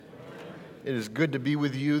It is good to be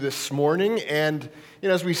with you this morning. And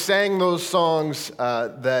as we sang those songs,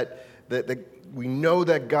 that we know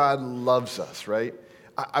that God loves us, right?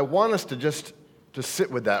 I want us to just sit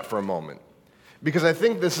with that for a moment, because I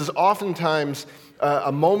think this is oftentimes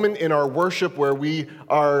a moment in our worship where we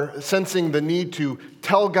are sensing the need to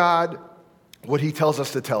tell God what He tells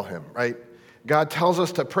us to tell Him, right? God tells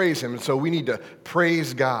us to praise Him, and so we need to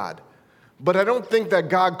praise God. But I don't think that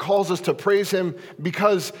God calls us to praise Him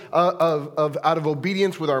because out of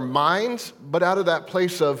obedience with our minds, but out of that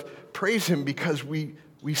place of praise Him because we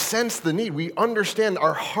sense the need. We understand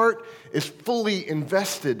our heart is fully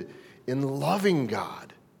invested in loving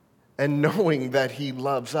God and knowing that He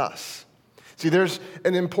loves us. See, there's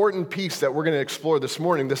an important piece that we're going to explore this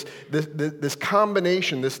morning, this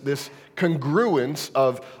combination, this congruence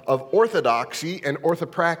of orthodoxy and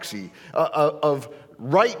orthopraxy, of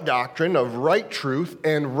right doctrine, of right truth,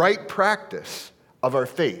 and right practice of our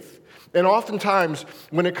faith. And oftentimes,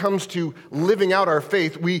 when it comes to living out our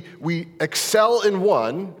faith, we excel in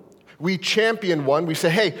one, we champion one, we say,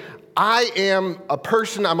 hey, I am a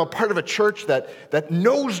person, I'm a part of a church that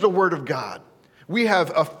knows the Word of God. We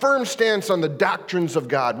have a firm stance on the doctrines of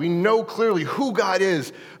God. We know clearly who God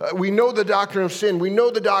is. We know the doctrine of sin. We know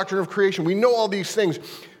the doctrine of creation. We know all these things.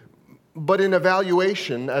 But in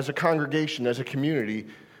evaluation, as a congregation, as a community,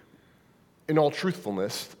 in all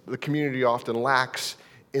truthfulness, the community often lacks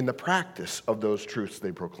in the practice of those truths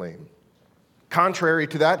they proclaim. Contrary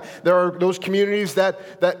to that, there are those communities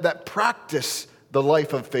that practice the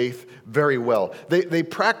life of faith very well. They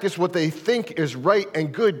practice what they think is right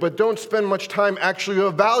and good, but don't spend much time actually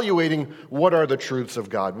evaluating what are the truths of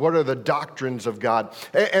God, what are the doctrines of God,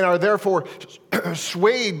 and are therefore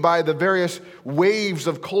swayed by the various waves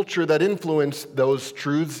of culture that influence those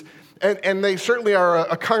truths. And they certainly are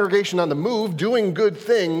a congregation on the move, doing good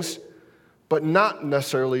things, but not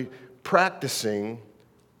necessarily practicing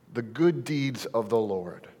the good deeds of the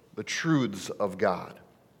Lord, the truths of God.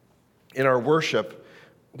 In our worship,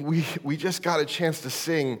 we just got a chance to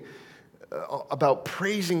sing about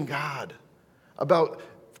praising God, about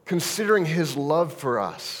considering His love for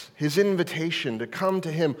us, His invitation to come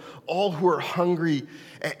to Him, all who are hungry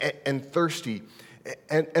and thirsty.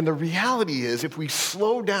 And the reality is, if we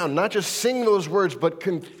slow down, not just sing those words, but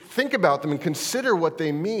can think about them and consider what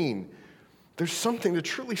they mean, there's something to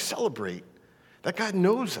truly celebrate, that God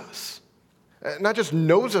knows us. Not just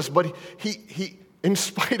knows us, but He in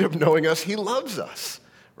spite of knowing us, He loves us,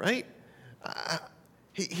 right?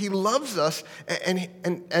 He loves us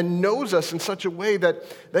and knows us in such a way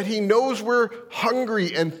that He knows we're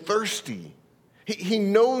hungry and thirsty. He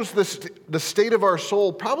knows the state of our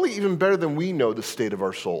soul probably even better than we know the state of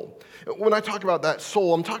our soul. When I talk about that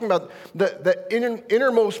soul, I'm talking about the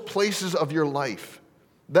innermost places of your life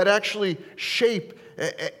that actually shape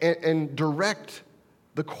and direct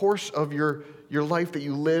the course of your life that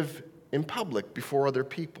you live in public before other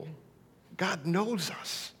people. God knows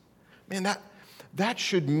us. Man, that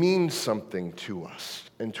should mean something to us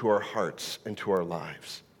and to our hearts and to our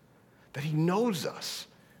lives. That He knows us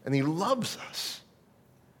and He loves us.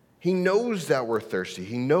 He knows that we're thirsty.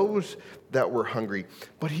 He knows that we're hungry.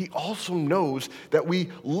 But He also knows that we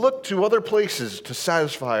look to other places to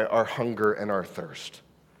satisfy our hunger and our thirst.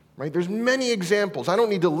 Right? There's many examples. I don't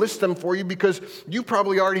need to list them for you because you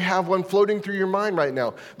probably already have one floating through your mind right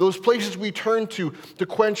now. Those places we turn to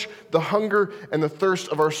quench the hunger and the thirst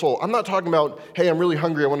of our soul. I'm not talking about, hey, I'm really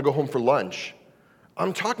hungry, I want to go home for lunch.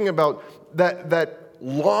 I'm talking about that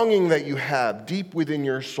longing that you have deep within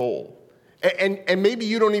your soul. And maybe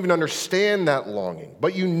you don't even understand that longing,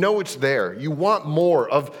 but you know it's there. You want more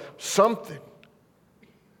of something.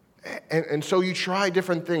 And so you try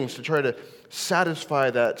different things to try to satisfy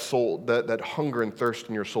that soul, that hunger and thirst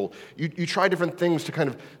in your soul. You try different things to kind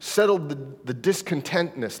of settle the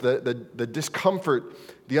discontentness, the discomfort,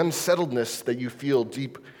 the unsettledness that you feel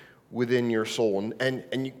deep within your soul.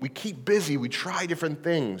 And we keep busy, we try different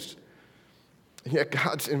things. And yet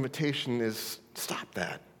God's invitation is, stop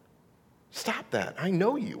that. Stop that. I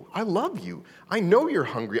know you. I love you. I know you're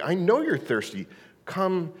hungry. I know you're thirsty.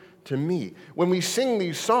 Come to me. When we sing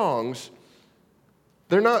these songs,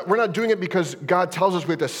 we're not doing it because God tells us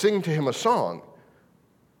we have to sing to Him a song.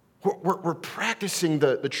 We're practicing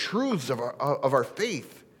the truths of our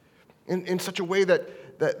faith in such a way that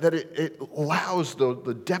it allows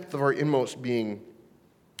the depth of our inmost being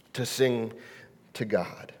to sing to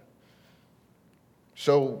God.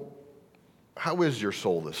 So, how is your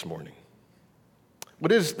soul this morning?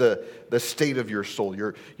 What is the state of your soul,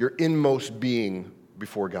 your inmost being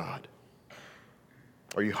before God?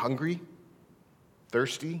 Are you hungry?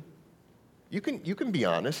 Thirsty? You can be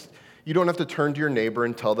honest. You don't have to turn to your neighbor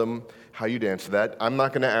and tell them how you'd answer that. I'm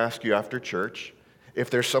not going to ask you after church. If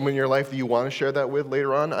there's someone in your life that you want to share that with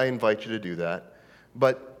later on, I invite you to do that.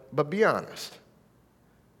 But be honest.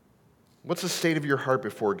 What's the state of your heart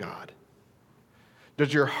before God?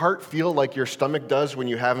 Does your heart feel like your stomach does when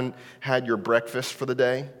you haven't had your breakfast for the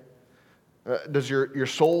day? Does your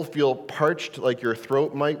soul feel parched like your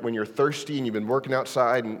throat might when you're thirsty and you've been working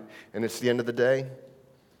outside and it's the end of the day?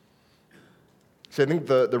 So I think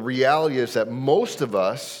the reality is that most of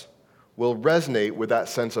us will resonate with that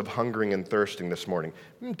sense of hungering and thirsting this morning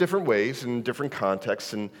in different ways, in different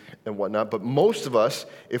contexts and whatnot. But most of us,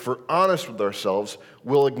 if we're honest with ourselves,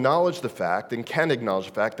 will acknowledge the fact and can acknowledge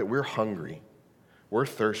the fact that we're hungry. We're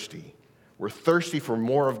thirsty. We're thirsty for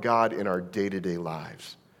more of God in our day-to-day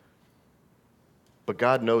lives. But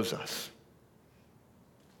God knows us.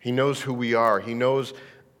 He knows who we are. He knows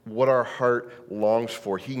what our heart longs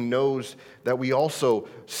for. He knows that we also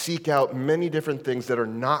seek out many different things that are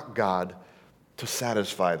not God to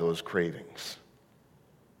satisfy those cravings.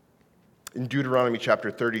 In Deuteronomy chapter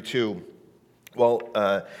 32, while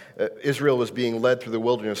Israel was being led through the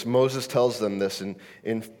wilderness, Moses tells them this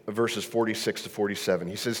in verses 46 to 47.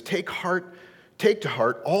 He says, Take to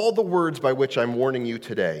heart all the words by which I'm warning you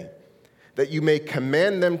today, that you may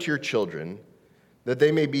command them to your children, that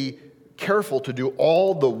they may be careful to do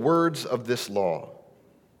all the words of this law.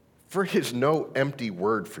 For it is no empty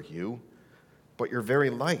word for you, but your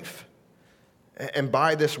very life. And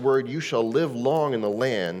by this word you shall live long in the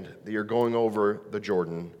land that you're going over the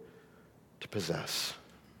Jordan to possess.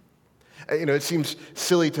 It seems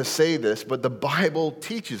silly to say this, but the Bible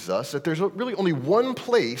teaches us that there's really only one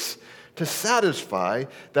place to satisfy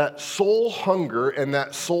that soul hunger and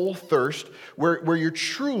that soul thirst where you're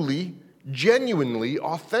truly, genuinely,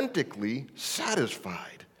 authentically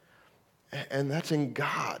satisfied. And that's in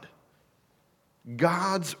God.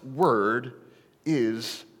 God's word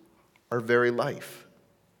is our very life.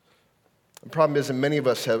 The problem is that many of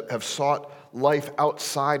us have sought life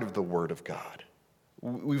outside of the word of God.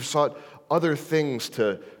 We've sought other things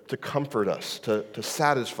to comfort us, to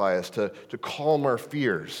satisfy us, to calm our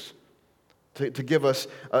fears, to give us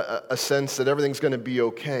a sense that everything's going to be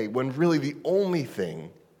okay, when really the only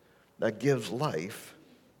thing that gives life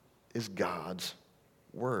is God's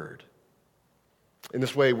word. In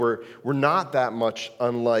this way, we're not that much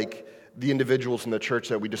unlike the individuals in the church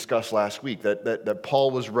that we discussed last week, that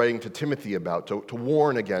Paul was writing to Timothy about, to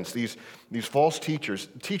warn against these false teachers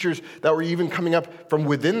that were even coming up from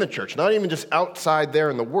within the church, not even just outside there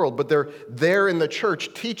in the world, but they're there in the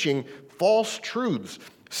church teaching false truths,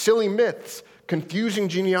 silly myths, confusing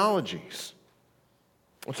genealogies.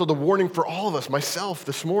 And so the warning for all of us, myself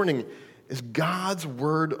this morning, is God's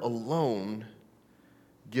word alone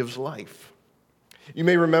gives life. You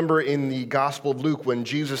may remember in the Gospel of Luke when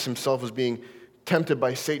Jesus himself was being tempted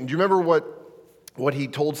by Satan. Do you remember what he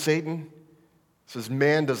told Satan? He says,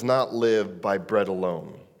 man does not live by bread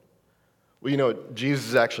alone. Well, you know what Jesus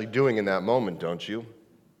is actually doing in that moment, don't you?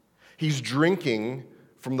 He's drinking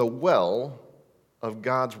from the well of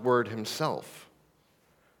God's word himself.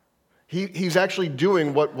 He's actually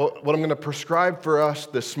doing what I'm going to prescribe for us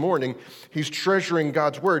this morning. He's treasuring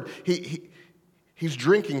God's word. He's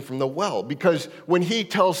drinking from the well, because when he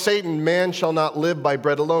tells Satan, man shall not live by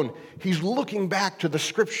bread alone, he's looking back to the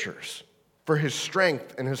scriptures for his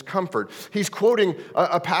strength and his comfort. He's quoting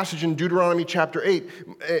a passage in Deuteronomy chapter 8.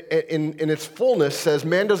 In its fullness says,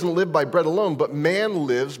 man doesn't live by bread alone, but man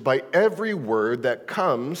lives by every word that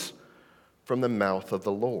comes from the mouth of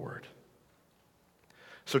the Lord.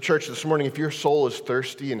 So church, this morning, if your soul is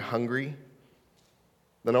thirsty and hungry,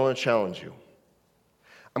 then I want to challenge you.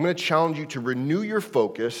 I'm going to challenge you to renew your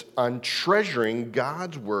focus on treasuring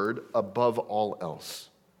God's word above all else.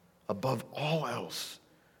 Above all else.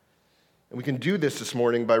 And we can do this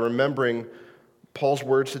morning by remembering Paul's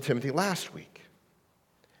words to Timothy last week.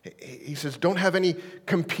 He says, don't have any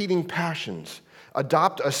competing passions.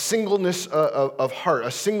 Adopt a singleness of heart,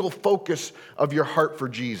 a single focus of your heart for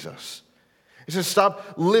Jesus. He says,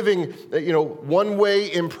 stop living, one way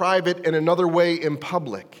in private and another way in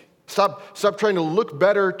public. Stop trying to look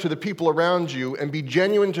better to the people around you and be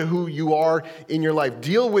genuine to who you are in your life.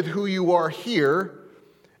 Deal with who you are here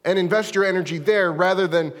and invest your energy there rather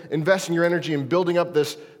than investing your energy in building up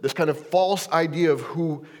this kind of false idea of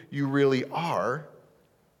who you really are.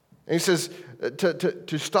 And he says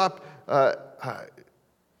to stop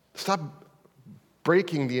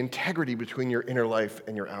breaking the integrity between your inner life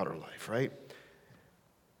and your outer life, right?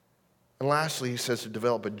 And lastly, he says to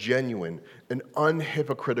develop a genuine and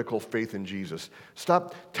unhypocritical faith in Jesus.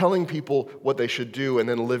 Stop telling people what they should do and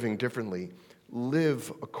then living differently.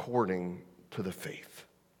 Live according to the faith.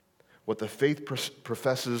 What the faith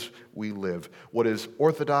professes, we live. What is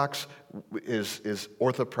orthodox is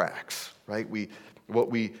orthoprax, right? What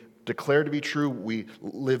we declare to be true, we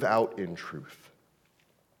live out in truth.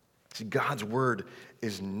 See, God's word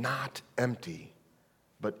is not empty,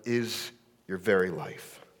 but is your very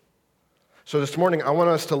life. So this morning, I want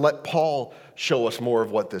us to let Paul show us more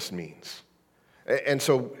of what this means. And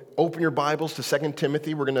so open your Bibles to 2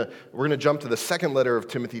 Timothy. We're gonna jump to the second letter of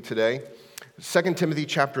Timothy today. 2 Timothy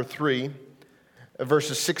chapter 3,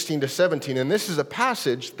 verses 16 to 17. And this is a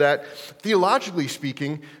passage that, theologically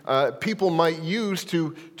speaking, people might use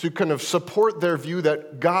to kind of support their view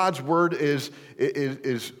that God's word is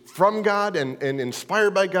from God and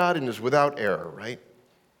inspired by God and is without error, right?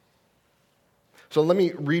 So let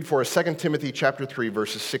me read for us 2 Timothy chapter 3,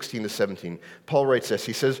 verses 16 to 17. Paul writes this.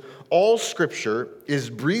 He says, "All Scripture is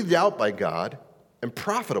breathed out by God and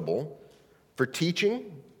profitable for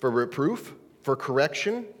teaching, for reproof, for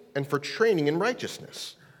correction, and for training in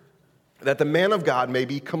righteousness, that the man of God may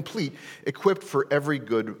be complete, equipped for every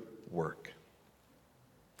good work."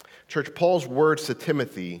 Church, Paul's words to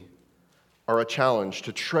Timothy are a challenge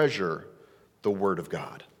to treasure the Word of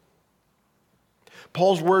God.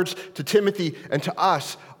 Paul's words to Timothy and to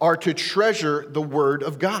us are to treasure the Word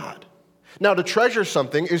of God. Now, to treasure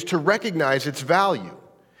something is to recognize its value.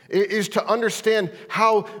 It is to understand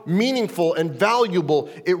how meaningful and valuable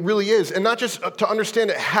it really is. And not just to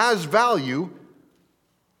understand it has value,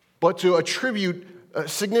 but to attribute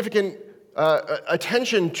significant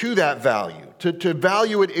attention to that value, to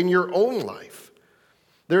value it in your own life.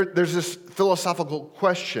 There's this philosophical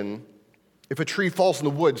question: if a tree falls in the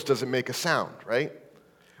woods, does it make a sound, right?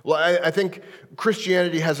 Well, I think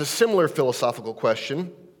Christianity has a similar philosophical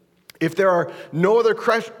question. If there are no other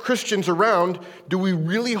Christians around, do we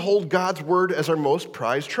really hold God's word as our most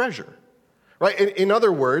prized treasure? Right? In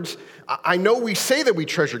other words, I know we say that we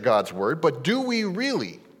treasure God's word, but do we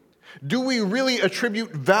really? Do we really attribute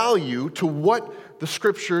value to what the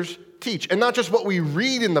Scriptures teach? And not just what we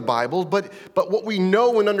read in the Bible, but what we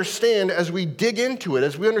know and understand as we dig into it,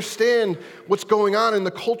 as we understand what's going on in the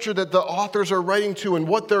culture that the authors are writing to and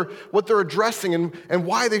what they're addressing and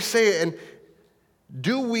why they say it. And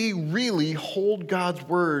do we really hold God's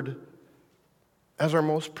word as our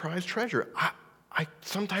most prized treasure? I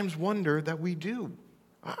sometimes wonder that we do.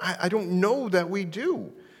 I don't know that we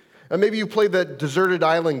do. Maybe you played that deserted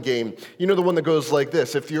island game. You know, the one that goes like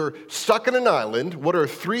this. If you're stuck in an island, what are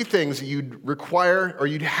 3 things that you'd require or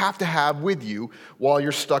you'd have to have with you while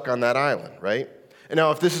you're stuck on that island, right? And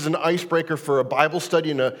now, if this is an icebreaker for a Bible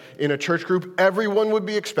study in a church group, everyone would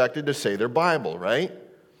be expected to say their Bible, right?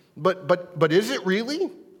 But is it really?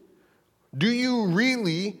 Do you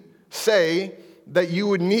really say that you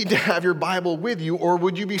would need to have your Bible with you, or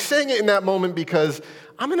would you be saying it in that moment because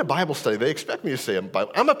I'm in a Bible study, they expect me to say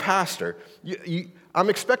I'm a pastor, I'm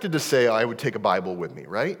expected to say I would take a Bible with me,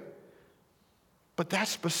 right? But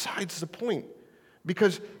that's besides the point,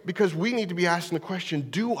 because we need to be asking the question,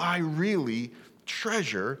 do I really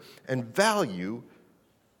treasure and value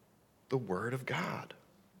the Word of God?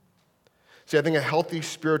 See, I think a healthy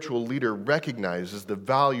spiritual leader recognizes the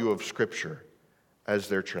value of Scripture as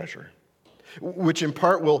their treasure, which in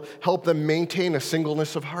part will help them maintain a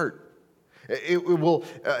singleness of heart. It will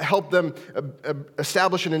help them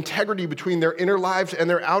establish an integrity between their inner lives and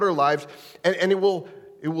their outer lives, and it will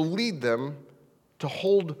lead them to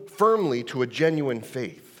hold firmly to a genuine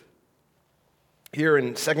faith. Here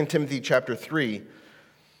in 2 Timothy chapter 3,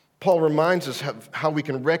 Paul reminds us how we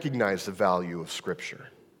can recognize the value of Scripture.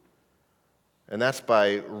 And that's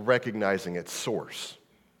by recognizing its source.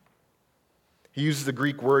 He uses the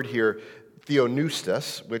Greek word here,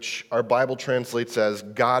 theopneustos, which our Bible translates as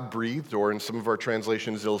God-breathed, or in some of our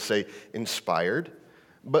translations it'll say inspired.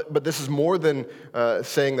 But this is more than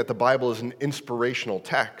saying that the Bible is an inspirational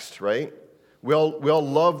text, right? We all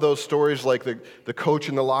love those stories like the coach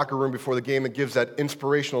in the locker room before the game that gives that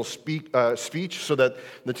inspirational speech so that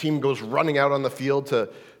the team goes running out on the field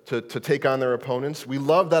to take on their opponents. We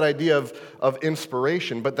love that idea of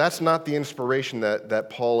inspiration, but that's not the inspiration that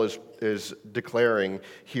Paul is declaring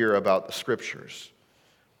here about the Scriptures.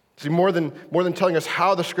 See, more than telling us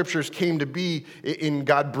how the Scriptures came to be in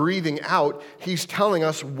God breathing out, he's telling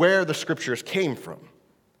us where the Scriptures came from.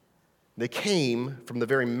 They came from the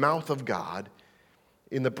very mouth of God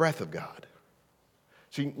in the breath of God.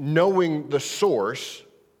 See, knowing the source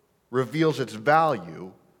reveals its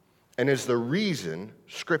value and is the reason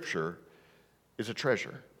Scripture is a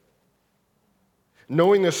treasure.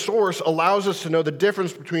 Knowing the source allows us to know the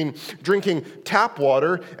difference between drinking tap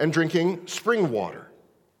water and drinking spring water.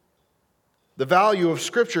 The value of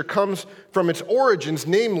Scripture comes from its origins,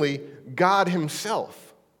 namely God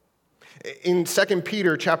Himself. In 2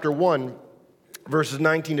 Peter chapter 1, verses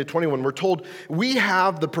 19 to 21, we're told, "We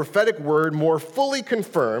have the prophetic word more fully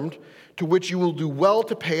confirmed, to which you will do well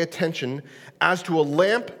to pay attention as to a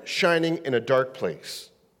lamp shining in a dark place,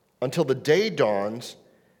 until the day dawns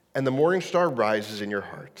and the morning star rises in your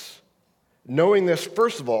hearts. Knowing this,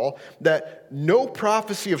 first of all, that no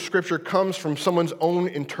prophecy of Scripture comes from someone's own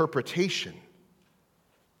interpretation.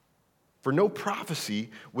 For no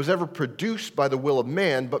prophecy was ever produced by the will of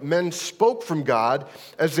man, but men spoke from God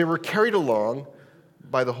as they were carried along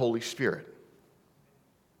by the Holy Spirit."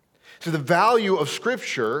 So the value of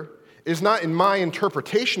Scripture is not in my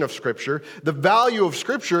interpretation of Scripture. The value of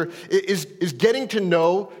Scripture is getting to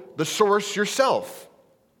know the source yourself.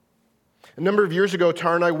 A number of years ago,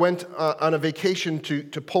 Tara and I went on a vacation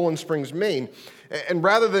to Poland Springs, Maine. And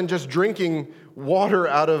rather than just drinking water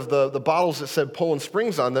out of the bottles that said Poland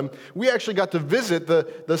Springs on them, we actually got to visit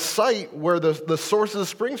the site where the source of the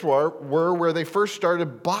springs were where they first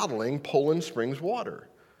started bottling Poland Springs water.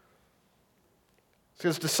 So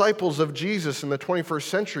as disciples of Jesus in the 21st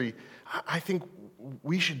century, I think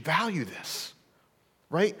we should value this,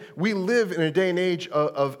 right? We live in a day and age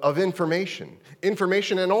of information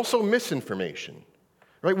and also misinformation,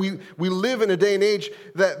 right? We live in a day and age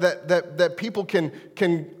that people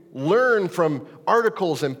can learn from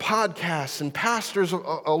articles and podcasts and pastors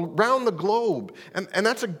around the globe, and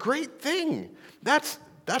that's a great thing. That's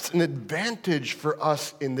an advantage for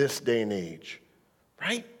us in this day and age,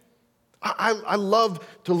 right? I love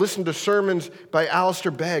to listen to sermons by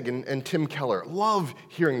Alistair Begg and Tim Keller. Love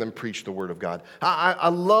hearing them preach the Word of God. I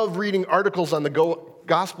love reading articles on the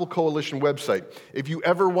Gospel Coalition website. If you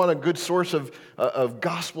ever want a good source of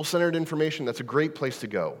gospel-centered information, that's a great place to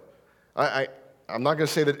go. I'm not going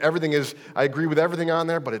to say that I agree with everything on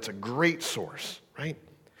there, but it's a great source, right?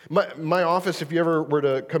 My office, if you ever were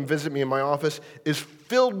to come visit me in my office, is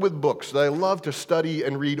filled with books that I love to study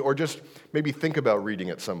and read or just maybe think about reading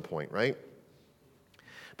at some point, right?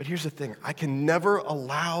 But here's the thing. I can never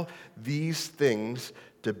allow these things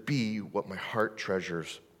to be what my heart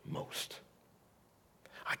treasures most.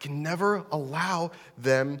 I can never allow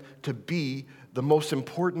them to be the most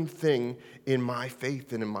important thing in my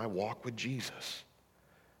faith and in my walk with Jesus.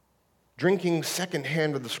 Drinking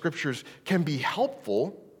secondhand of the Scriptures can be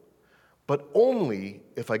helpful, but only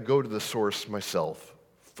if I go to the source myself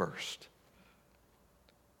first.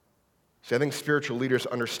 See, I think spiritual leaders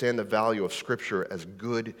understand the value of Scripture as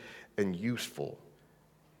good and useful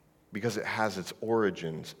because it has its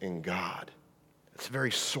origins in God. It's the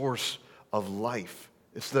very source of life.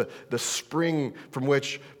 It's the spring from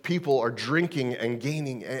which people are drinking and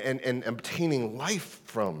gaining and obtaining life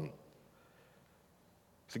from.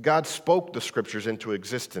 So God spoke the Scriptures into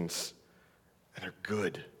existence, and they're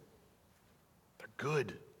good. They're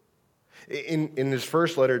good. In his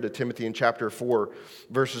first letter to Timothy in chapter 4,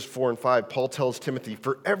 verses 4 and 5, Paul tells Timothy,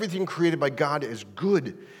 "For everything created by God is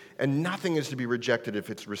good, and nothing is to be rejected if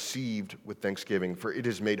it's received with thanksgiving, for it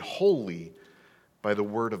is made holy by the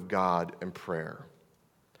word of God and prayer."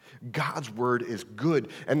 God's word is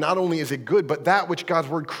good, and not only is it good, but that which God's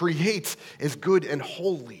word creates is good and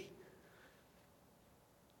holy.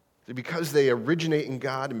 Because they originate in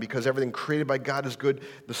God and because everything created by God is good,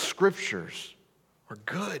 the Scriptures are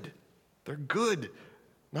good. They're good,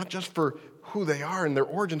 not just for who they are and their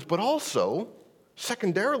origins, but also,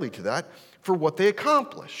 secondarily to that, for what they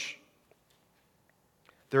accomplish.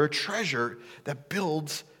 They're a treasure that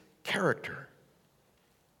builds character.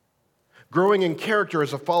 Growing in character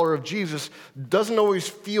as a follower of Jesus doesn't always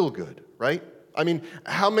feel good, right? I mean,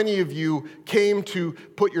 how many of you came to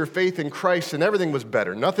put your faith in Christ and everything was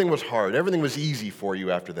better? Nothing was hard. Everything was easy for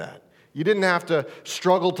you after that. You didn't have to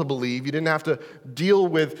struggle to believe. You didn't have to deal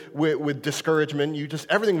with discouragement.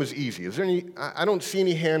 Everything was easy. Is there any? I don't see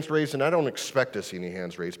any hands raised, and I don't expect to see any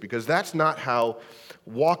hands raised because that's not how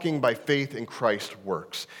walking by faith in Christ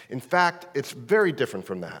works. In fact, it's very different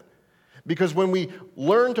from that. Because when we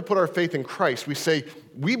learn to put our faith in Christ, we say,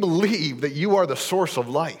 we believe that you are the source of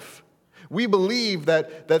life. We believe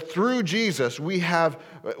that through Jesus we have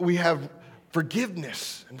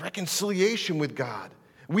forgiveness and reconciliation with God.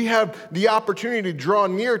 We have the opportunity to draw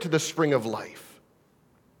near to the spring of life.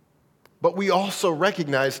 But we also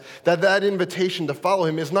recognize that invitation to follow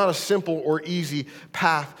him is not a simple or easy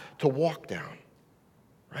path to walk down,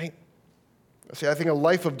 right? See, I think a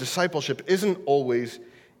life of discipleship isn't always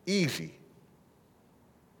easy.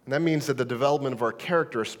 And that means that the development of our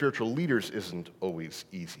character as spiritual leaders isn't always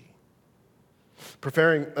easy.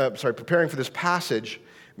 Preparing for this passage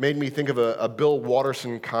made me think of a Bill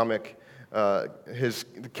Watterson comic,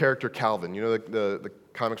 the character Calvin. You know the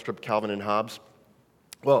comic strip Calvin and Hobbes?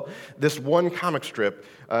 Well, this one comic strip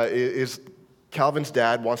is Calvin's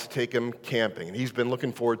dad wants to take him camping, and he's been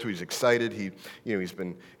looking forward to it. He's excited. He's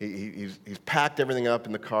packed everything up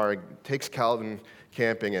in the car. He takes Calvin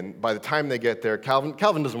camping, and by the time they get there, Calvin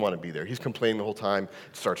doesn't want to be there. He's complaining the whole time.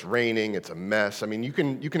 It starts raining. It's a mess. I mean, you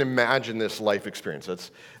can imagine this life experience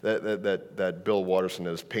that Bill Watterson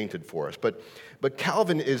has painted for us. But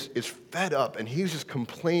Calvin is fed up, and he's just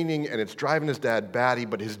complaining, and it's driving his dad batty.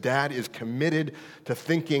 But his dad is committed to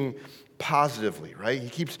thinking positively, right? He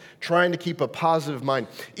keeps trying to keep a positive mind.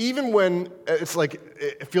 Even when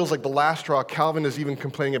it feels like the last straw, Calvin is even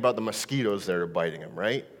complaining about the mosquitoes that are biting him,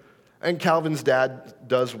 right? And Calvin's dad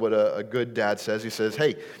does what a good dad says. He says,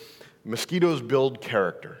 hey, mosquitoes build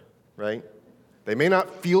character, right? They may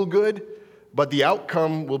not feel good, but the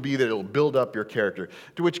outcome will be that it'll build up your character.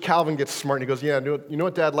 To which Calvin gets smart and he goes, yeah, you know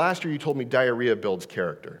what, Dad? Last year you told me diarrhea builds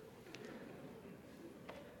character.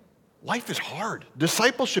 Life is hard.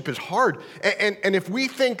 Discipleship is hard. And if we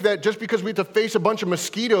think that just because we have to face a bunch of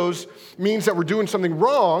mosquitoes means that we're doing something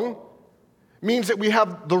wrong, means that we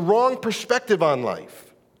have the wrong perspective on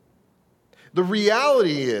life. The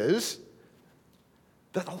reality is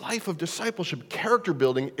that the life of discipleship, character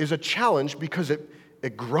building, is a challenge because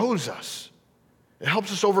it grows us. It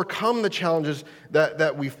helps us overcome the challenges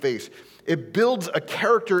that we face. It builds a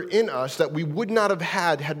character in us that we would not have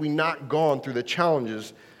had we not gone through the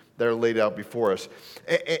challenges that are laid out before us.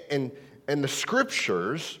 And the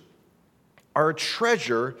scriptures are a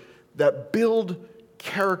treasure that build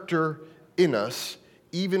character in us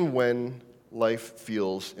even when life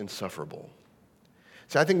feels insufferable.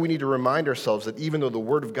 So I think we need to remind ourselves that even though the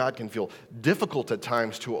Word of God can feel difficult at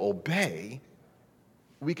times to obey,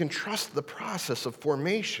 we can trust the process of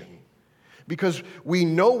formation because we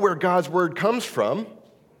know where God's Word comes from,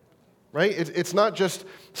 right? It's not just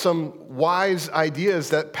some wise ideas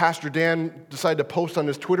that Pastor Dan decided to post on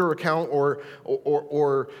his Twitter account or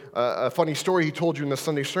a funny story he told you in the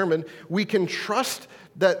Sunday sermon. We can trust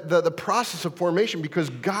that the process of formation because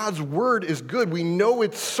God's Word is good. We know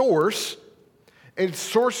its source, and its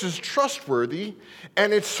source is trustworthy,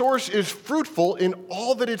 and its source is fruitful in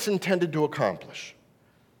all that it's intended to accomplish.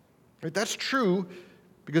 Right? That's true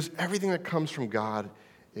because everything that comes from God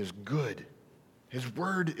is good. His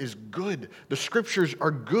Word is good. The Scriptures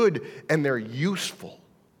are good, and they're useful.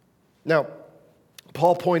 Now,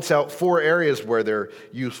 Paul points out 4 areas where they're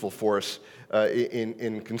useful for us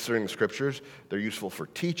in considering the Scriptures. They're useful for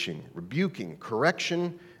teaching, rebuking,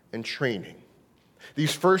 correction, and training.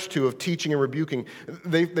 These first 2 of teaching and rebuking,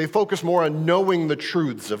 they focus more on knowing the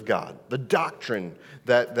truths of God, the doctrine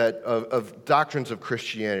of doctrines of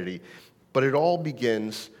Christianity. But it all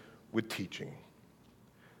begins with teaching.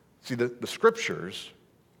 See, the Scriptures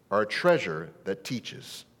are a treasure that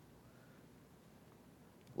teaches.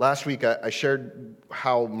 Last week, I shared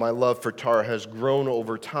how my love for Tara has grown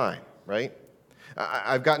over time, right?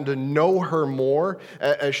 I've gotten to know her more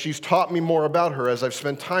as she's taught me more about her, as I've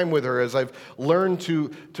spent time with her, as I've learned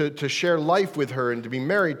to share life with her and to be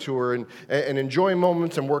married to her and enjoy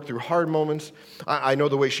moments and work through hard moments. I know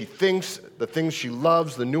the way she thinks, the things she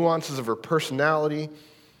loves, the nuances of her personality.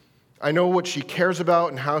 I know what she cares about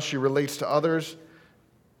and how she relates to others.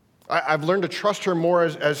 I've learned to trust her more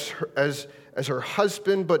as her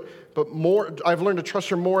husband, but more, I've learned to trust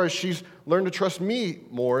her more as she's learned to trust me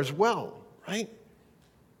more as well, right?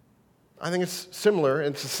 I think it's similar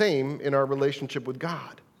and it's the same in our relationship with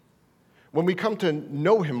God. When we come to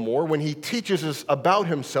know Him more, when He teaches us about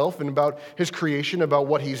Himself and about His creation, about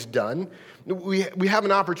what He's done, we have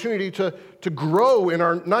an opportunity to grow in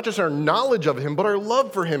our, not just our knowledge of Him, but our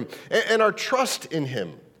love for Him and our trust in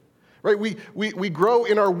Him. Right? We grow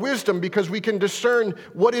in our wisdom because we can discern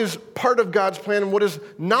what is part of God's plan and what is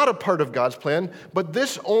not a part of God's plan. But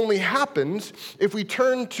this only happens if we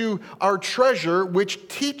turn to our treasure, which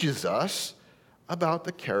teaches us about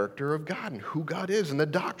the character of God and who God is and the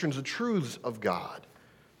doctrines, the truths of God.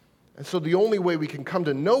 And so the only way we can come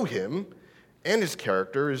to know Him and His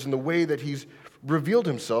character is in the way that He's revealed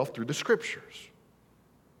Himself through the Scriptures.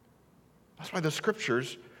 That's why the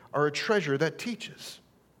Scriptures are a treasure that teaches.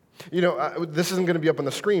 You know, this isn't going to be up on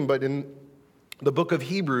the screen, but in the book of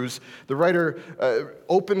Hebrews, the writer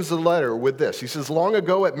opens the letter with this. He says, long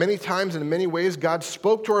ago, at many times and in many ways, God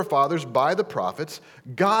spoke to our fathers by the prophets.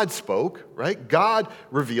 God spoke, right? God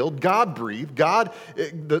revealed, God breathed. God,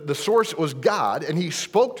 the source was God, and He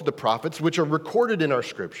spoke to the prophets, which are recorded in our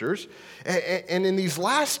Scriptures. And in these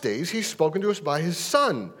last days, He's spoken to us by His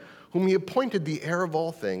Son, whom He appointed the heir of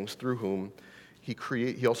all things, through whom He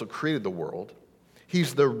also created the world.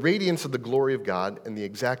 He's the radiance of the glory of God and the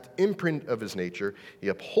exact imprint of His nature. He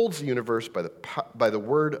upholds the universe by the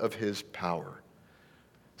word of His power.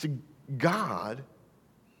 See, God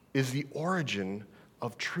is the origin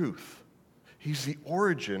of truth. He's the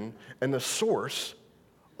origin and the source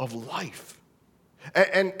of life.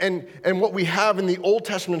 And what we have in the Old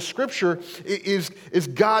Testament scripture is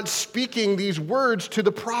God speaking these words to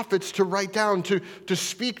the prophets to write down, to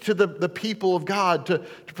speak to the people of God, to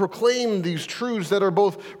proclaim these truths that are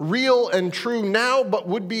both real and true now, but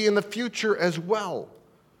would be in the future as well.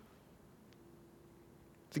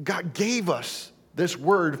 God gave us this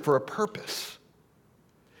word for a purpose.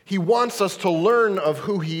 He wants us to learn of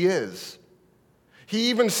who He is. He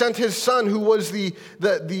even sent His Son, who was the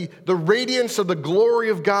radiance of the glory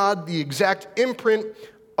of God, the exact imprint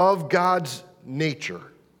of God's nature.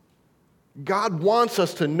 God wants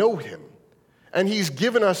us to know Him, and He's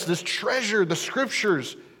given us this treasure, the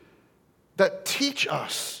Scriptures, that teach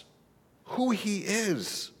us who He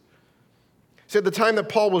is. See, at the time that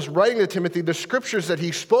Paul was writing to Timothy, the Scriptures that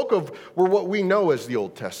he spoke of were what we know as the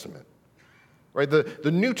Old Testament. Right? The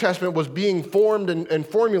New Testament was being formed and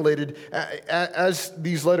formulated as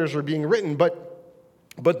these letters were being written.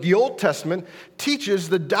 But the Old Testament teaches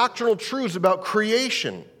the doctrinal truths about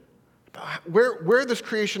creation, where this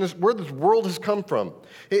creation is, where this world has come from.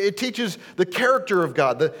 It teaches the character of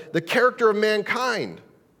God, the character of mankind,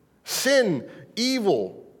 sin,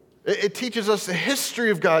 evil. It teaches us the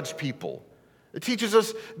history of God's people. It teaches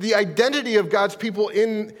us the identity of God's people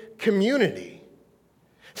in community.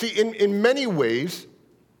 See, in many ways,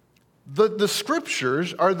 the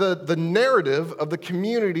Scriptures are the narrative of the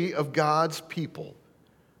community of God's people,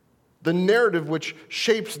 the narrative which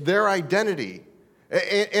shapes their identity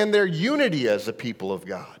and their unity as the people of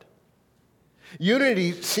God.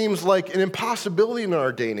 Unity seems like an impossibility in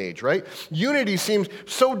our day and age, right? Unity seems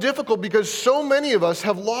so difficult because so many of us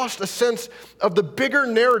have lost a sense of the bigger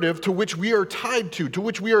narrative to which we are tied to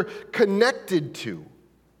which we are connected to.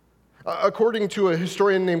 According to a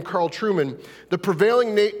historian named Carl Trueman, the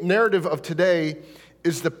prevailing narrative of today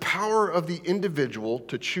is the power of the individual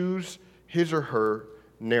to choose his or her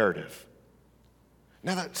narrative.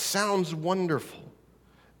 Now that sounds wonderful.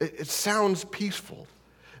 It sounds peaceful.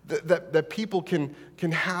 That people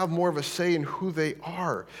can have more of a say in who they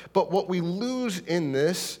are. But what we lose in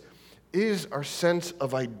this is our sense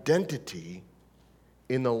of identity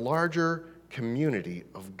in the larger community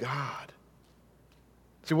of God.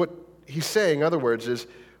 See, what he's saying, in other words, is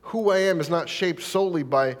who I am is not shaped solely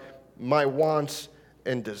by my wants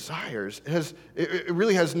and desires. It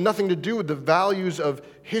really has nothing to do with the values of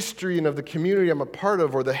history and of the community I'm a part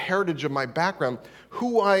of or the heritage of my background.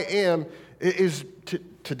 Who I am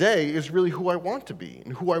today is really who I want to be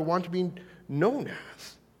and who I want to be known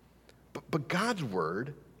as. But God's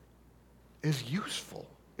word is useful.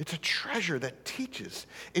 It's a treasure that teaches.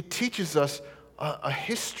 It teaches us a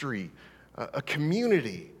history, a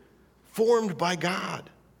community formed by God.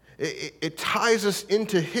 It ties us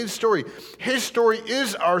into His story. His story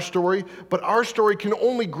is our story, but our story can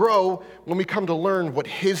only grow when we come to learn what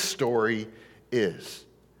His story is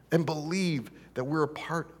and believe that we're a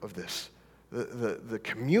part of this, the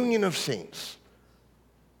communion of saints.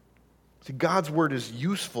 See, God's word is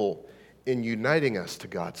useful in uniting us to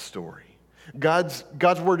God's story. God's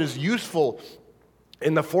word is useful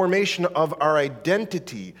in the formation of our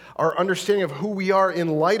identity, our understanding of who we are in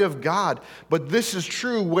light of God. But this is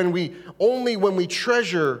true when we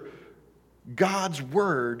treasure God's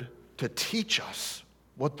word to teach us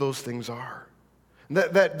what those things are.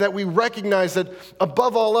 That we recognize that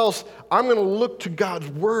above all else, I'm going to look to God's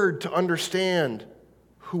word to understand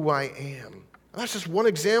who I am. And that's just one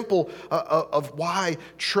example of why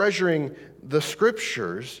treasuring the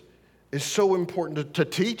Scriptures is so important to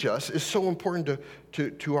teach us, is so important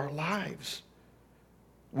to our lives.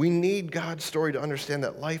 We need God's story to understand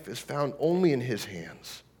that life is found only in His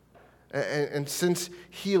hands. And since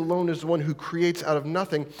He alone is the one who creates out of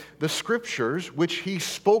nothing, the Scriptures, which He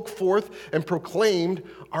spoke forth and proclaimed,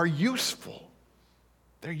 are useful.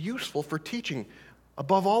 They're useful for teaching.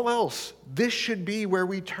 Above all else, this should be where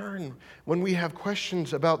we turn when we have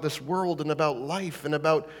questions about this world and about life and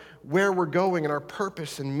about where we're going and our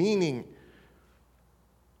purpose and meaning.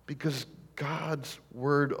 Because God's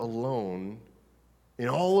word alone, in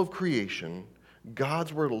all of creation,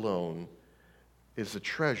 God's word alone is the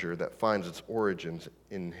treasure that finds its origins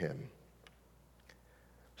in Him.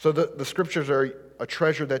 So the Scriptures are a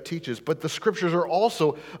treasure that teaches, but the Scriptures are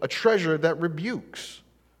also a treasure that rebukes.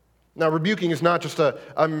 Now, rebuking is not just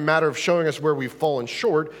a matter of showing us where we've fallen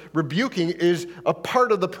short. Rebuking is a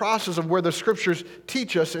part of the process of where the Scriptures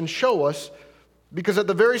teach us and show us, because at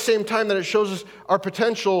the very same time that it shows us our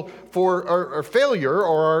potential for our failure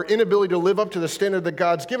or our inability to live up to the standard that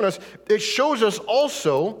God's given us, it shows us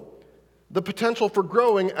also the potential for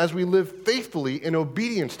growing as we live faithfully in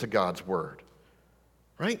obedience to God's word,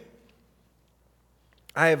 right?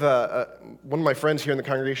 I have one of my friends here in the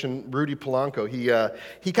congregation, Rudy Polanco.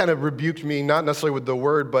 He kind of rebuked me, not necessarily with the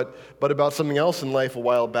word, but about something else in life a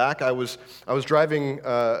while back. I was driving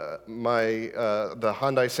the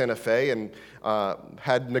Hyundai Santa Fe and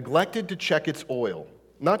had neglected to check its oil,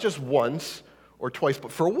 not just once or twice,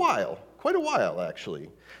 but for a while, quite a while actually.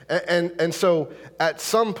 And so at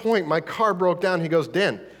some point, my car broke down. He goes,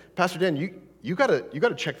 Pastor Dan, you got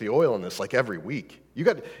to check the oil in this like every week. You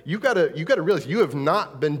got to realize you have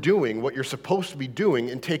not been doing what you're supposed to be doing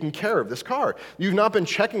in taking care of this car. You've not been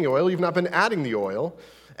checking the oil. You've not been adding the oil.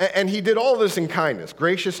 And he did all this in kindness,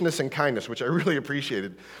 graciousness and kindness, which I really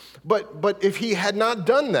appreciated. But if he had not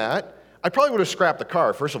done that, I probably would have scrapped the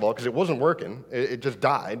car, first of all, because it wasn't working. It just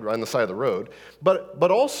died right on the side of the road. But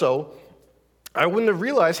also, I wouldn't have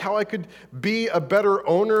realized how I could be a better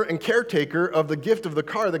owner and caretaker of the gift of the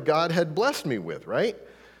car that God had blessed me with, right?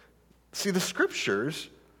 See, the scriptures,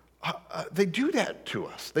 they do that to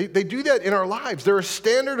us. They do that in our lives. They're a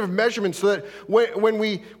standard of measurement so that when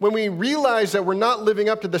we realize that we're not living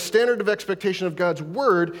up to the standard of expectation of God's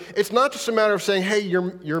word, it's not just a matter of saying, hey,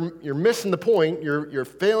 you're missing the point, you're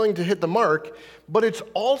failing to hit the mark, but it's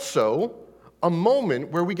also a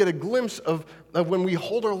moment where we get a glimpse of when we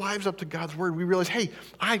hold our lives up to God's word, we realize, hey,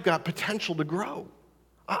 I've got potential to grow.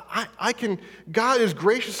 God is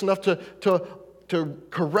gracious enough to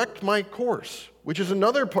correct my course, which is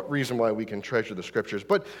another reason why we can treasure the scriptures.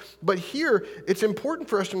 But here, it's important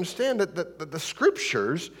for us to understand that the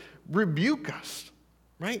scriptures rebuke us,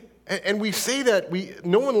 right? And we say that,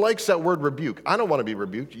 no one likes that word rebuke. I don't want to be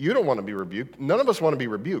rebuked. You don't want to be rebuked. None of us want to be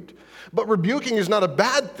rebuked. But rebuking is not a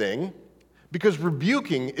bad thing because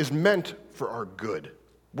rebuking is meant for our good.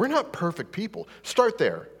 We're not perfect people. Start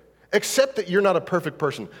there. Accept that you're not a perfect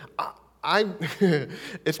person.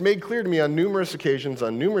 It's made clear to me on numerous occasions,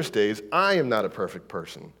 on numerous days, I am not a perfect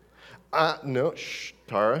person. No, shh,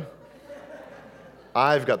 Tara.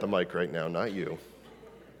 I've got the mic right now, not you.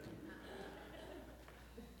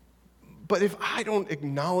 But if I don't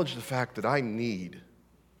acknowledge the fact that I need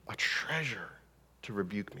a treasure to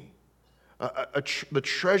rebuke me, the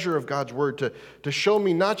treasure of God's word to show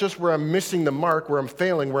me not just where I'm missing the mark, where I'm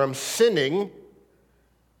failing, where I'm sinning,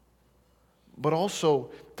 but also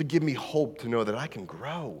to give me hope to know that I can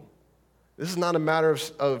grow. This is not a matter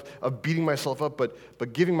of beating myself up,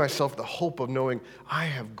 but giving myself the hope of knowing I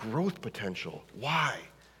have growth potential. Why?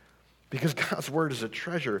 Because God's word is a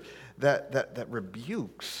treasure that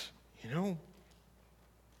rebukes, you know?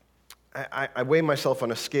 I weigh myself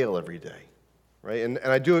on a scale every day, right? And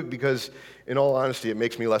I do it because, in all honesty, it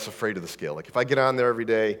makes me less afraid of the scale. Like, if I get on there every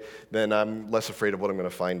day, then I'm less afraid of what I'm going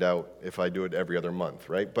to find out if I do it every other month,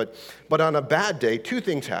 right? But on a bad day, two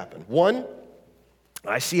things happen. One,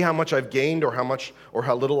 I see how much I've gained or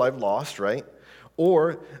how little I've lost, right?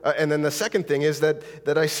 And then the second thing is that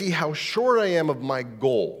I see how short I am of my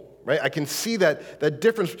goal, right? I can see that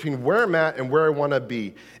difference between where I'm at and where I want to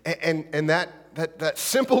be. And that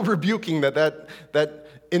simple rebuking that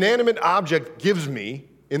inanimate object gives me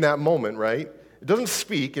in that moment, right? It doesn't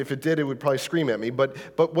speak. If it did, it would probably scream at me. But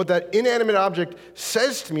what that inanimate object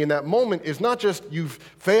says to me in that moment is not just you've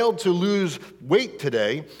failed to lose weight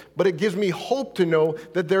today, but it gives me hope to know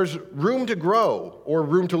that there's room to grow or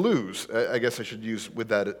room to lose, I guess I should use with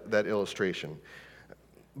that illustration.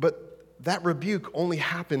 But that rebuke only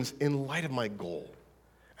happens in light of my goal.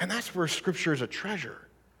 And that's where Scripture is a treasure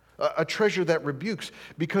that rebukes,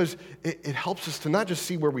 because it helps us to not just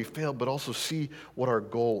see where we failed, but also see what our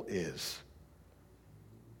goal is.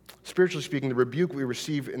 Spiritually speaking, the rebuke we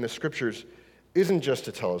receive in the Scriptures isn't just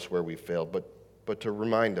to tell us where we failed, but to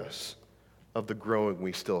remind us of the growing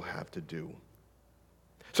we still have to do.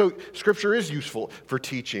 So Scripture is useful for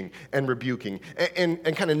teaching and rebuking,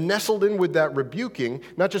 and kind of nestled in with that rebuking,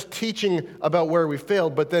 not just teaching about where we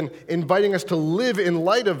failed, but then inviting us to live in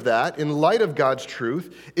light of that, in light of God's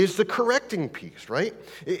truth, is the correcting piece, right?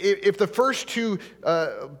 If the first two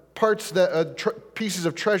parts, pieces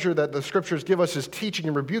of treasure that the Scriptures give us is teaching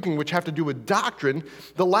and rebuking, which have to do with doctrine,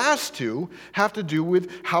 the last two have to do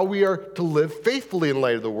with how we are to live faithfully in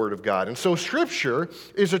light of the Word of God. And so Scripture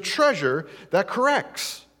is a treasure that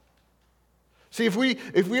corrects. See, if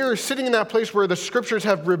we are sitting in that place where the Scriptures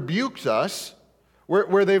have rebuked us,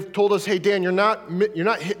 where they've told us, hey, Dan, you're not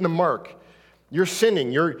hitting the mark. You're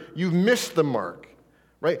sinning. You've missed the mark,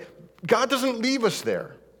 right? God doesn't leave us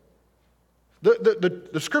there.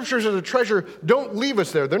 The Scriptures as a treasure don't leave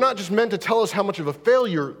us there. They're not just meant to tell us how much of a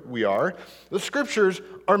failure we are. The Scriptures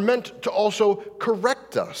are meant to also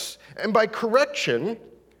correct us. And by correction,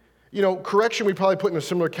 Correction we probably put in a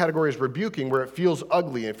similar category as rebuking, where it feels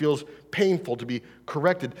ugly and it feels painful to be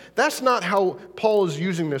corrected. That's not how Paul is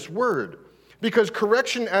using this word, because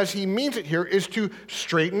correction, as he means it here, is to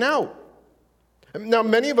straighten out. Now,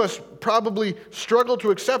 many of us probably struggle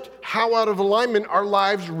to accept how out of alignment our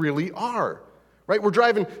lives really are, right? We're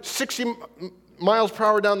driving 60 miles per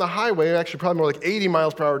hour down the highway, actually probably more like 80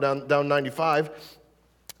 miles per hour down 95,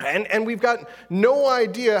 and we've got no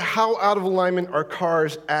idea how out of alignment our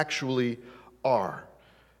cars actually are.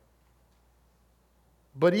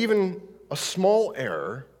 But even a small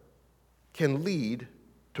error can lead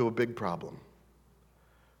to a big problem.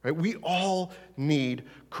 Right? We all need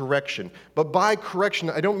correction. But by correction,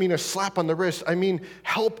 I don't mean a slap on the wrist. I mean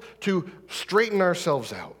help to straighten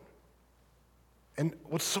ourselves out. And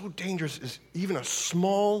what's so dangerous is even a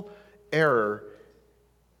small error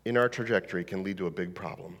in our trajectory can lead to a big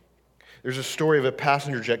problem. There's a story of a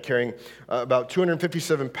passenger jet carrying about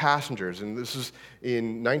 257 passengers, and this is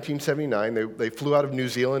in 1979. They flew out of New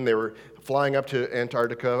Zealand. They were flying up to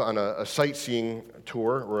Antarctica on a sightseeing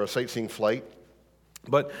tour or a sightseeing flight.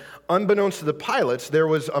 But unbeknownst to the pilots, there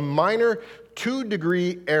was a minor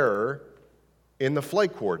 2-degree error in the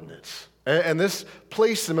flight coordinates. And this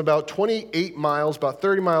placed them about 28 miles, about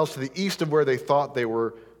 30 miles to the east of where they thought they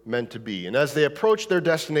were meant to be. And as they approach their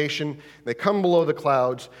destination, they come below the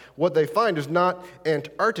clouds, what they find is not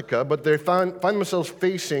Antarctica, but they find themselves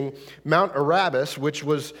facing Mount Erebus, which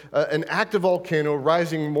was an active volcano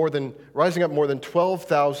rising up more than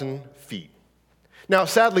 12,000 feet. Now,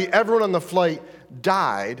 sadly, everyone on the flight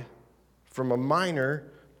died from a minor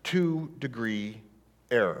 2-degree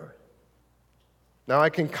error. Now, I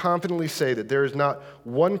can confidently say that there is not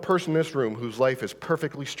one person in this room whose life is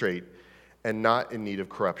perfectly straight and not in need of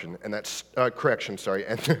correction. And that's correction.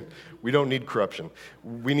 And we don't need corruption.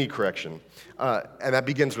 We need correction. And that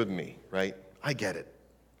begins with me, right? I get it.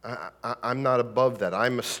 I'm not above that.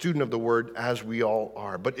 I'm a student of the word, as we all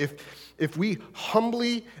are. But if we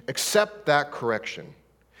humbly accept that correction,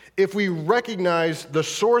 if we recognize the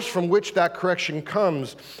source from which that correction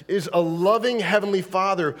comes is a loving Heavenly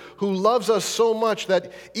Father who loves us so much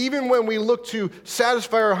that even when we look to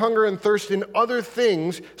satisfy our hunger and thirst in other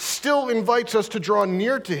things, still invites us to draw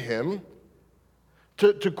near to Him,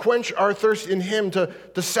 to quench our thirst in Him, to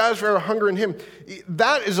satisfy our hunger in Him.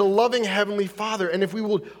 That is a loving Heavenly Father. And if we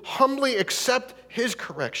will humbly accept His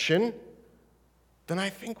correction, then I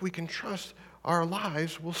think we can trust our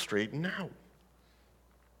lives will straighten out.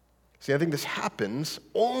 See, I think this happens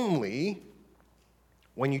only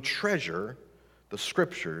when you treasure the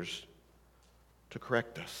Scriptures to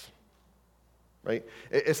correct us, right?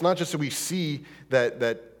 It's not just that we see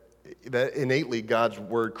that innately God's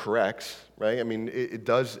Word corrects, right? I mean,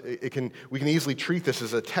 we can easily treat this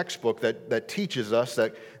as a textbook that teaches us,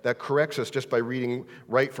 that corrects us just by reading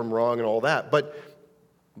right from wrong and all that. But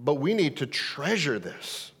we need to treasure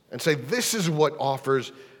this and say, this is what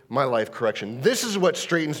offers my life correction. This is what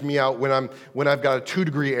straightens me out when I've got a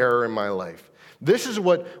 2-degree error in my life. This is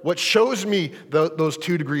what shows me those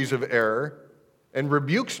 2 degrees of error and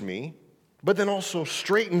rebukes me, but then also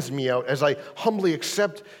straightens me out as I humbly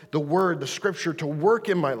accept the Word, the Scripture, to work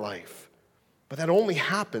in my life. But that only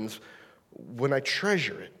happens when I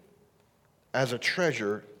treasure it as a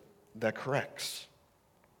treasure that corrects.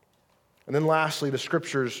 And then lastly, the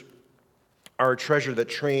Scriptures are a treasure that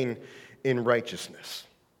train in righteousness.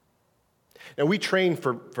 Now, we train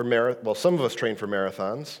for some of us train for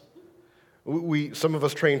marathons. Some of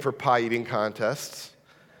us train for pie eating contests.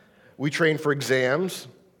 We train for exams.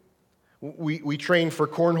 We train for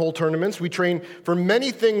cornhole tournaments. We train for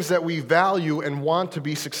many things that we value and want to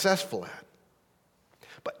be successful at.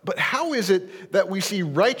 But how is it that we see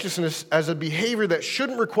righteousness as a behavior that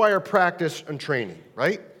shouldn't require practice and training,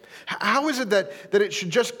 right? How is it that it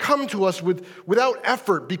should just come to us without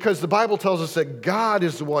effort, because the Bible tells us that God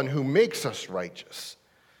is the one who makes us righteous?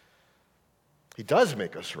 He does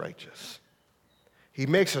make us righteous. He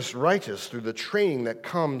makes us righteous through the training that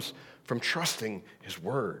comes from trusting His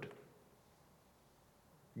Word.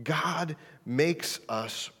 God makes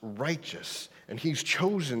us righteous, and He's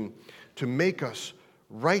chosen to make us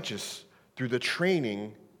righteous through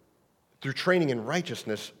training in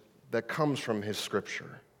righteousness that comes from His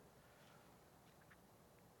Scripture.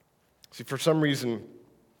 See, for some reason,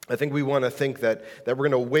 I think we want to think that we're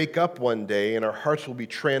going to wake up one day and our hearts will be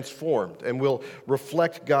transformed and will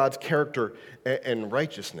reflect God's character and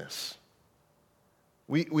righteousness.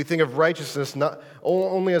 We think of righteousness not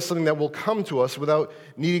only as something that will come to us without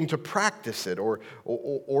needing to practice it, or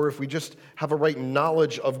if we just have a right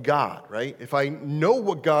knowledge of God, right? If I know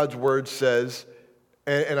what God's Word says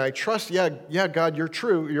and I trust, yeah, God, you're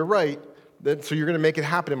true, you're right, so you're going to make it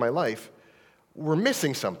happen in my life, we're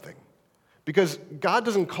missing something. Because God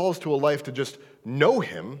doesn't call us to a life to just know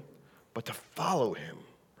him, but to follow him,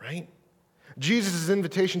 right? Jesus'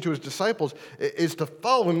 invitation to his disciples is to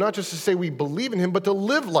follow him, not just to say we believe in him, but to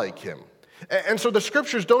live like him. And so the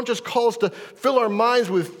scriptures don't just call us to fill our minds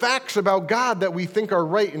with facts about God that we think are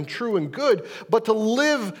right and true and good, but to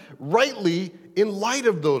live rightly in light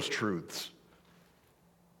of those truths.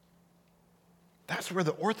 That's where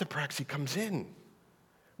the orthopraxy comes in.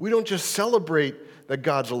 We don't just celebrate that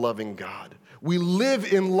God's a loving God. We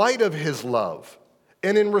live in light of his love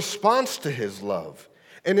and in response to his love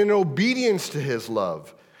and in obedience to his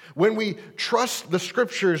love. When we trust the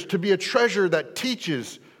scriptures to be a treasure that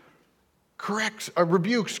teaches,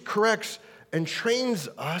 rebukes, corrects, and trains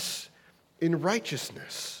us in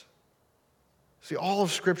righteousness. See, all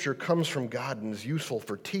of Scripture comes from God and is useful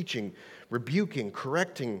for teaching, rebuking,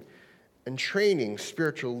 correcting, and training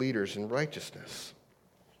spiritual leaders in righteousness.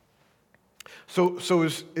 So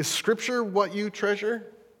is Scripture what you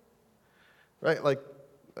treasure? Right? Like,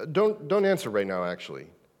 don't answer right now, actually.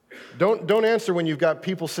 Don't answer when you've got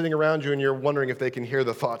people sitting around you and you're wondering if they can hear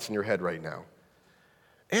the thoughts in your head right now.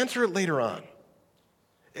 Answer it later on.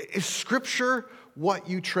 Is Scripture what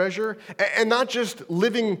you treasure? And not just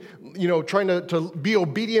living, trying to be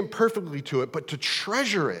obedient perfectly to it, but to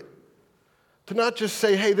treasure it. To not just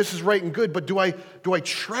say, hey, this is right and good, but do I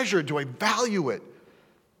treasure it? Do I value it?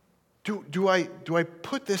 Do I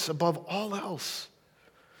put this above all else?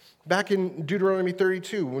 Back in Deuteronomy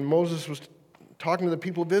 32, when Moses was talking to the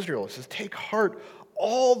people of Israel, it says, take heart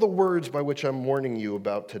all the words by which I'm warning you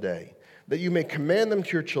about today, that you may command them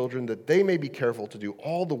to your children, that they may be careful to do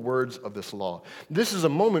all the words of this law. This is a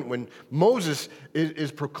moment when Moses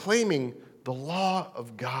is proclaiming the law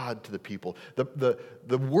of God to the people,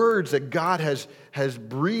 the words that God has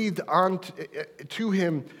breathed to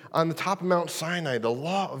him on the top of Mount Sinai, the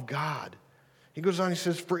law of God. He goes on, he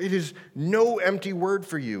says, for it is no empty word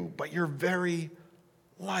for you, but your very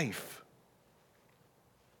life.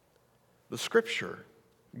 The Scripture,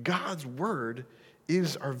 God's word,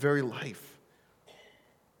 is our very life.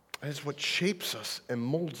 And it's what shapes us and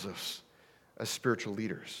molds us as spiritual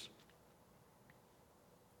leaders.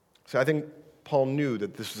 So I think Paul knew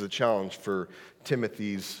that this was a challenge for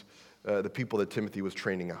the people that Timothy was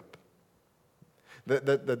training up.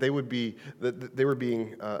 That they were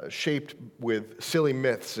being shaped with silly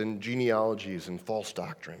myths and genealogies and false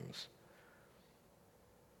doctrines.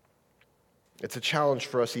 It's a challenge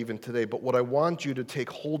for us even today. But what I want you to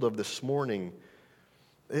take hold of this morning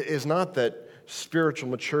is not that spiritual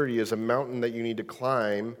maturity is a mountain that you need to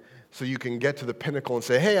climb so you can get to the pinnacle and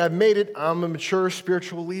say, hey, I've made it, I'm a mature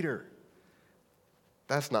spiritual leader.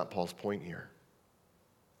 That's not Paul's point here.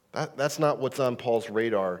 That's not what's on Paul's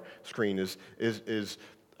radar screen is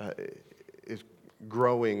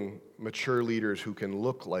growing mature leaders who can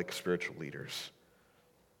look like spiritual leaders.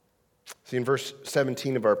 See, in verse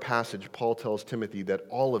 17 of our passage, Paul tells Timothy that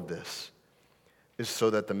all of this is so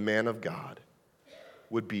that the man of God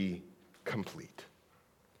would be complete,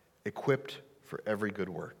 equipped for every good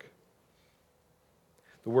work.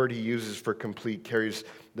 The word he uses for complete carries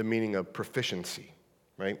the meaning of proficiency,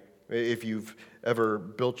 right? If you've ever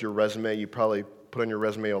built your resume, you probably put on your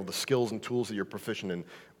resume all the skills and tools that you're proficient in.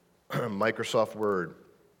 Microsoft Word,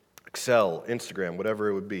 Excel, Instagram, whatever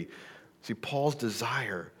it would be. See, Paul's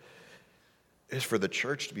desire is for the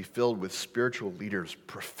church to be filled with spiritual leaders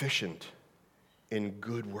proficient in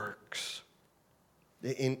good works,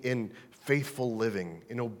 in faithful living,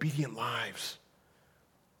 in obedient lives.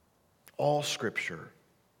 All Scripture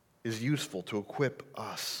is useful to equip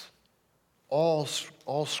us. All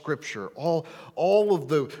Scripture, all of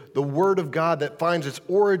the Word of God that finds its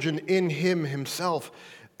origin in Him Himself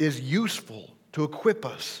is useful to equip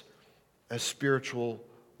us as spiritual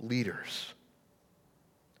leaders.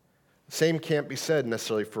 The same can't be said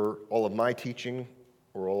necessarily for all of my teaching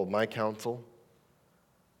or all of my counsel.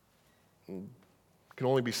 It can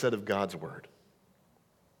only be said of God's Word.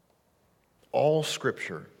 All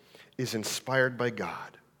Scripture is inspired by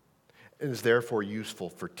God and is therefore useful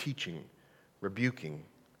for teaching, rebuking,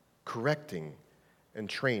 correcting, and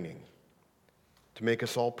training to make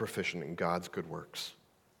us all proficient in God's good works.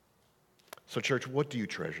 So, church, what do you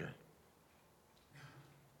treasure?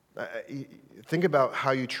 Think about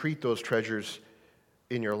how you treat those treasures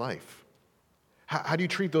in your life. How do you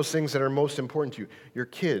treat those things that are most important to you? Your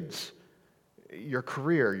kids, your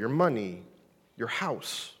career, your money, your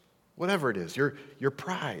house, whatever it is, your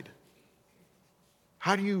pride.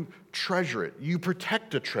 How do you treasure it? You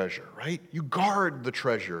protect a treasure, right? You guard the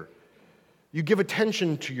treasure. You give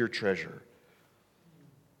attention to your treasure.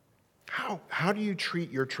 How do you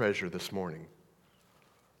treat your treasure this morning?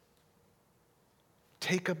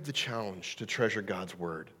 Take up the challenge to treasure God's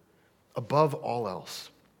word above all else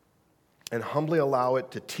and humbly allow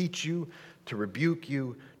it to teach you, to rebuke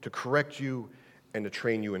you, to correct you, and to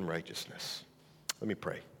train you in righteousness. Let me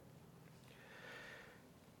pray.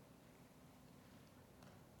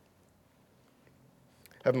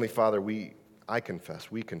 Heavenly Father, we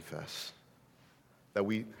confess that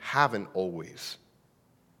we haven't always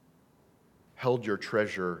held your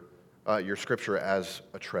treasure, your scripture as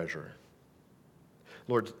a treasure.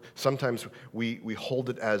 Lord, sometimes we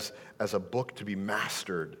hold it as a book to be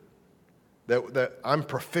mastered, that I'm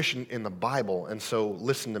proficient in the Bible, and so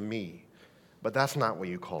listen to me. But that's not what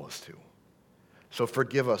you call us to. So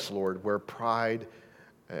forgive us, Lord, where pride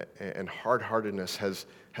and hard-heartedness has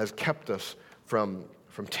kept us from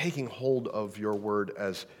taking hold of your word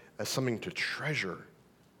as something to treasure,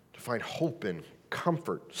 to find hope in,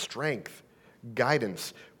 comfort, strength,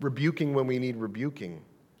 guidance, rebuking when we need rebuking,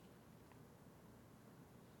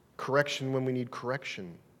 correction when we need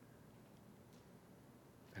correction,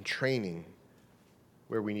 and training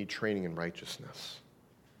where we need training in righteousness.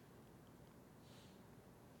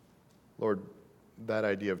 Lord, that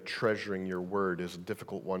idea of treasuring your word is a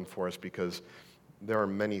difficult one for us because there are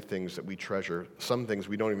many things that we treasure, some things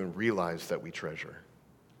we don't even realize that we treasure.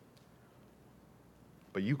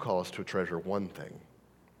 But you call us to treasure one thing,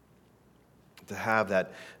 to have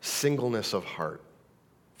that singleness of heart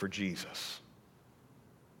for Jesus,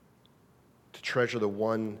 to treasure the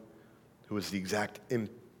one who is the exact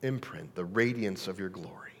imprint, the radiance of your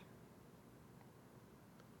glory.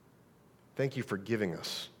 Thank you for giving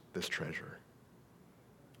us this treasure.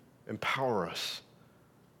 Empower us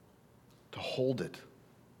to hold it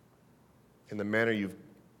in the manner you've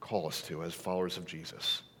called us to as followers of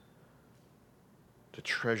Jesus, to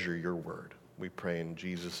treasure your word. We pray in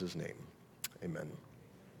Jesus' name. Amen.